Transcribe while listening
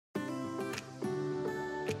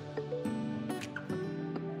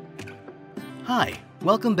Hi,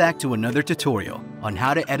 welcome back to another tutorial on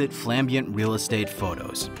how to edit Flambient real estate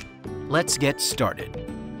photos. Let's get started.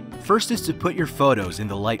 First is to put your photos in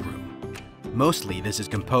the Lightroom. Mostly this is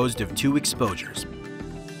composed of two exposures,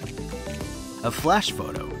 a flash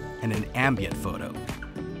photo and an ambient photo.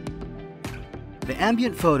 The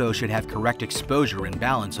ambient photo should have correct exposure and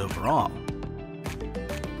balance overall,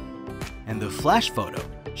 and the flash photo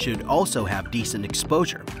should also have decent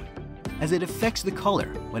exposure, as it affects the color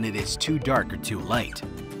when it is too dark or too light.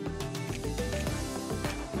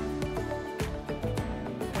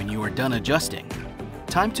 When you are done adjusting,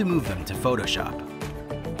 time to move them to PhotoShop.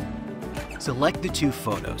 Select the two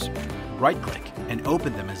photos, right-click, and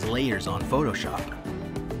open them as layers on PhotoShop.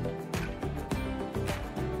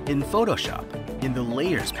 In PhotoShop, in the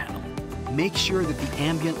Layers panel, make sure that the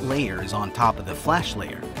ambient layer is on top of the flash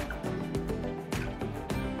layer.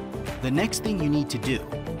 The next thing you need to do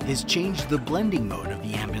is change the blending mode of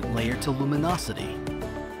the ambient layer to luminosity.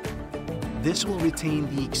 This will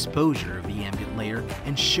retain the exposure of the ambient layer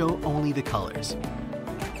and show only the colors.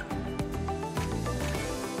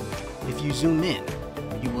 If you zoom in,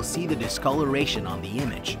 you will see the discoloration on the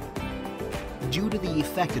image due to the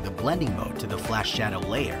effect of the blending mode to the flash shadow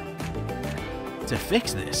layer. To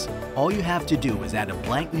fix this, all you have to do is add a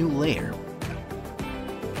blank new layer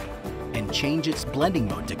and change its blending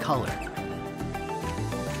mode to color.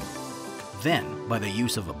 Then, by the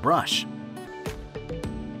use of a brush,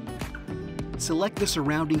 select the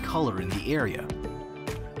surrounding color in the area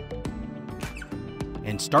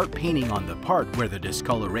and start painting on the part where the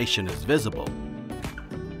discoloration is visible.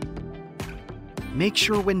 Make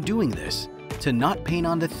sure when doing this to not paint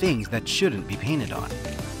on the things that shouldn't be painted on.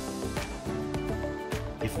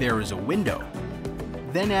 If there is a window,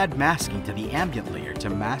 then add masking to the ambient layer to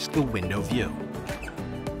mask the window view.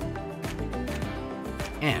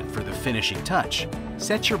 And for the finishing touch,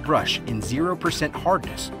 set your brush in 0%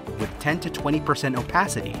 hardness with 10 to 20%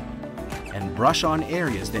 opacity and brush on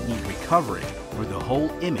areas that need recovering or the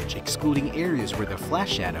whole image, excluding areas where the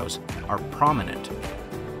flash shadows are prominent.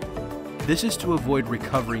 This is to avoid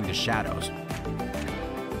recovering the shadows.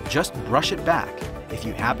 Just brush it back if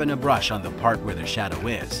you happen to brush on the part where the shadow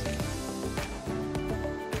is.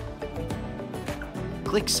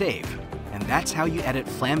 Click Save, and that's how you edit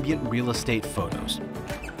Flambient real estate photos.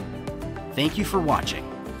 Thank you for watching.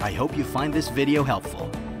 I hope you find this video helpful.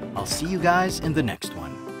 I'll see you guys in the next one.